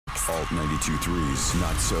Alt 92.3's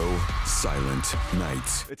Not So Silent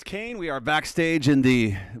Night. It's Kane. We are backstage in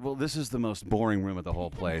the, this is the most boring room of the whole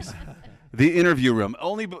place. The interview room,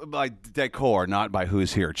 only by decor, not by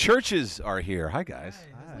who's here. Churches are here. Hi, guys.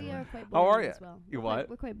 We are quite boring. How are you? As well. You what?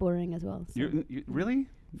 We're quite boring as well. So. You really?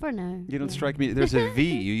 For now. You don't strike me. There's a V.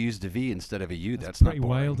 You used a V instead of a U. That's pretty not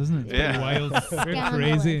boring. wild, isn't it? It's Yeah. pretty wild. Very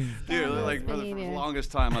crazy. Dude, like for the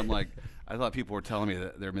longest time, I'm like, I thought people were telling me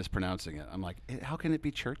that they're mispronouncing it. I'm like, how can it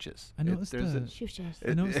be churches? I noticed, I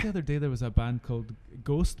noticed the other day there was a band called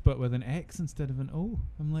Ghost, but with an X instead of an O.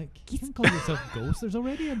 I'm like, you can't call yourself Ghost. There's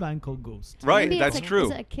already a band called Ghost. Right, Maybe that's true.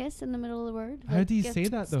 Is it a kiss in the middle of the word? How do you say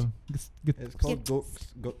that, though? It's called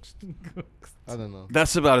Ghost. I don't know.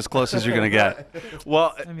 That's about as close as you're going to get.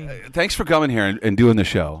 Well, I mean, thanks for coming here and doing the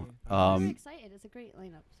show. I'm excited. It's a great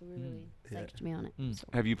lineup, so we're really psyched to be on it. So.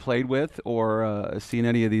 Have you played with or seen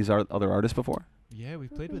any of these other artists before? yeah, we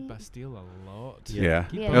played with Bastille a lot. Yeah.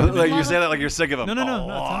 Keep Yeah. bumping Like into you say that like you're sick of them.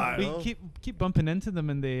 No. We keep bumping into them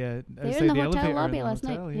in the They were outside in the the hotel elevator lobby in the last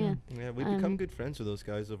hotel, night. yeah. Yeah. Yeah, we've become good friends with those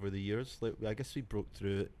guys over the years. Like, I guess we broke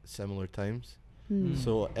through at similar times.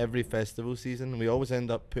 So every festival season, we always end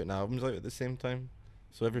up putting albums out at the same time.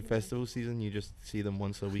 So every festival season, you just see them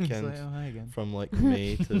once a weekend It's like, oh, hi again. from like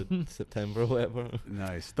May to September or whatever.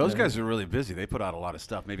 Nice. Those guys are really busy. They put out a lot of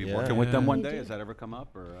stuff. Maybe Yeah. working with them Yeah. one They day. do. Has that ever come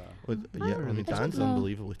up? Or Yeah, I mean, I Dan's don't know.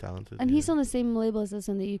 unbelievably talented. And yeah. he's on the same label as us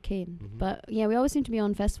in the UK. But yeah, we always seem to be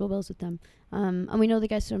on festival bills with them. And we know the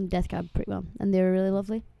guys from Death Cab pretty well. And they were really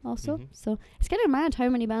lovely also. So it's kind of mad how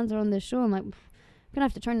many bands are on this show. I'm like, we're going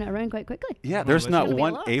to have to turn it around quite quickly. yeah, there's not It'll be a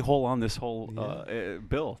one lot. a-hole on this whole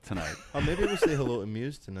bill tonight. Oh, maybe we'll say hello to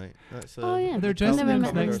Muse tonight. That's Oh, yeah. Their I've dressing never room's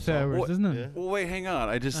met them. next to ours, What? isn't it? Yeah. Well, wait, hang on.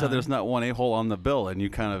 I just said there's not one a-hole on the bill, and you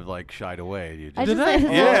kind of like shied away. You I just, just Did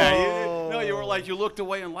like, I? yeah. No, you were like, you looked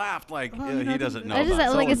away and laughed like Well, he you know, doesn't know. I just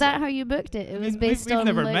about like, is that so-and-so. how you booked it? It was mean, based we've on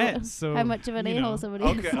never like, met, so, how much of an you a-hole know. somebody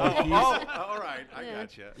Okay. is. Oh, all right. I Yeah.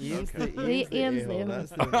 gotcha. Ian's Okay. the Ian's the a-hole.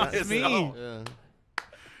 a-hole. That's me. me. Yeah.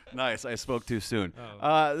 Nice. I spoke too soon.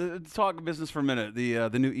 Oh. Talk business for a minute. The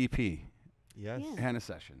new EP, Yes. Yeah. Hannah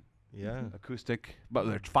Session, Yeah. acoustic. But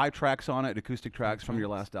there's 5 tracks on it, acoustic tracks from your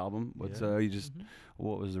last album. What's Yeah. you just?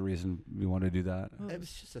 What was the reason you wanted to do that? It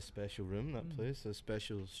was just a special room, that place, a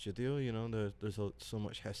special studio. You know, there's so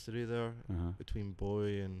much history there between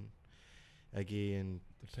Boy and Iggy and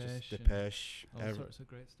Depeche. All sorts of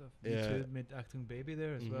great stuff. Yeah. Me Too made Acting Baby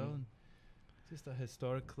there as well. And just a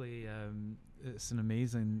historically, it's an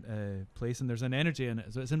amazing place, and there's an energy in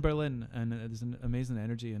it. So it's in Berlin, and there's an amazing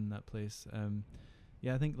energy in that place.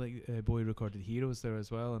 Yeah, I think like Bowie recorded Heroes there as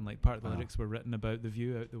well, and like part of the lyrics were written about the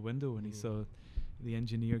view out the window when he saw the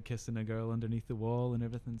engineer kissing a girl underneath the wall and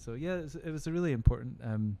everything. So yeah, it was a really important.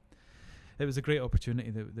 It was a great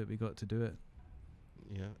opportunity that we got to do it.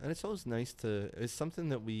 Yeah, and it's always nice it's something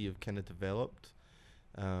that we have kind of developed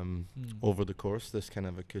over the course, this kind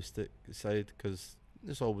of acoustic side, because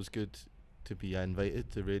it's always good to be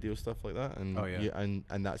invited to radio stuff like that, and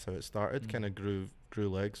and that's how it started. Kind of grew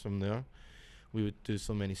legs from there. We would do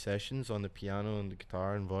so many sessions on the piano and the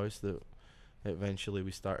guitar and voice that eventually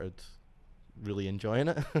we started really enjoying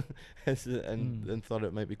it and thought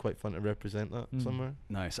it might be quite fun to represent that somewhere.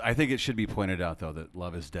 Nice. I think it should be pointed out though that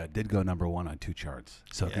Love Is Dead did go #1 on 2 charts.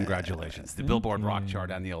 So congratulations, the Billboard Rock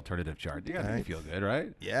chart and the Alternative chart. You gotta feel good,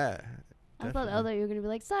 right? Yeah. I thought the other you were going to be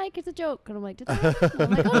like, psych, it's a joke. And I'm like, did I? And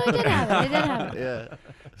I'm like, oh, I did have it. I did have it.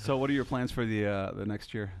 Yeah. So what are your plans for the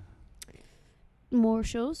next year? More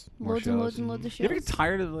shows. More Loads shows. and loads and loads of You ever shows. get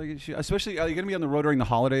tired of like, especially are you gonna be on the road during the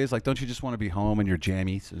holidays? Like, don't you just want to be home and your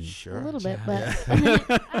jammies? And Sure. A little bit,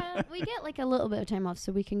 but we get like a little bit of time off,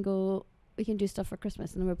 so we can do stuff for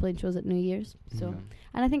Christmas, and then we're playing shows at New Year's. So,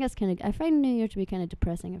 and I think that's kind of, I find New Year to be kind of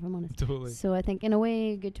depressing, if I'm honest. Totally. So I think in a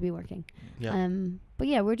way, good to be working. Yeah. But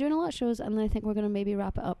yeah, we're doing a lot of shows, and I think we're gonna maybe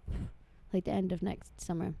wrap it up like the end of next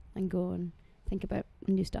summer and go and think about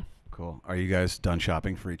new stuff. Cool. Are you guys done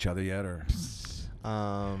shopping for each other yet, or?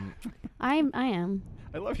 I am.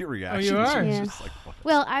 I love your reaction. you are? Yeah. Just like, what?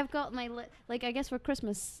 Well, I've got my like I guess for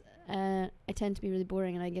Christmas, I tend to be really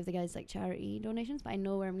boring, and I give the guys like charity donations. But I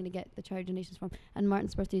know where I'm going to get the charity donations from. And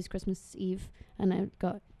Martin's birthday is Christmas Eve, and I've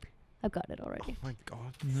got it already. Oh my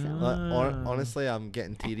God. So. Honestly, I'm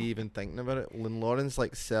getting teary even thinking about it. When Lauren's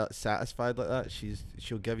like satisfied like that,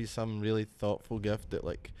 she'll give you some really thoughtful gift that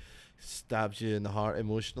like stabs you in the heart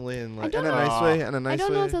emotionally, and like in a nice way. In a nice I don't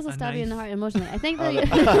way. know if this will stab you in the heart emotionally. I think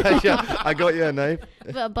that Yeah, I got you a knife.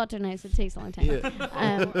 but a butter knife, it takes a long time.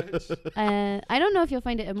 I don't know if you'll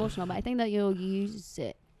find it emotional, but I think that you'll use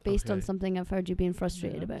it based on something I've heard you being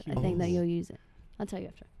frustrated about. I think that you'll use it. I'll tell you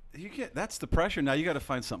after. That's the pressure. Now you got to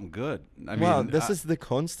find something good. I Well, mean, this is the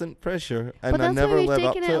constant pressure, But and I that's never why we've live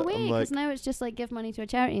up taken to it it. away, I'm because like, now it's just like give money to a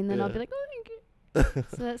charity, and then I'll Yeah. be like, oh, thank you.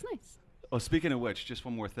 So that's nice. Oh, speaking of which, just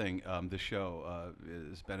one more thing. The show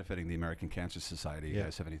is benefiting the American Cancer Society. You Yeah.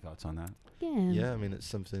 guys have any thoughts on that? Yeah. yeah, I mean, it's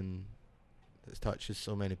something that touches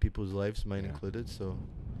so many people's lives, mine Yeah. included. So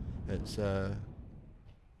it's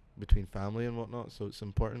between family and whatnot. So it's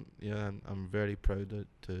important. Yeah, and I'm very proud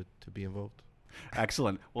to be involved.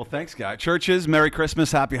 Excellent. Well, thanks, guys. Churches, Merry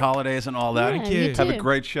Christmas, Happy Holidays, and all that. Yeah, Thank you. Have a too.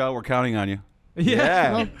 great show. We're counting on you.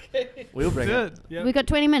 Yeah. Well, We'll bring it. Yeah. we got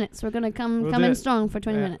 20 minutes. We're gonna come We'll come do in it. strong for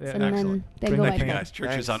 20 Yeah, minutes, yeah. and Excellent. then Bring go that right to king bed. Guys,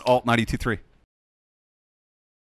 Churches Thanks. on Alt 92.3.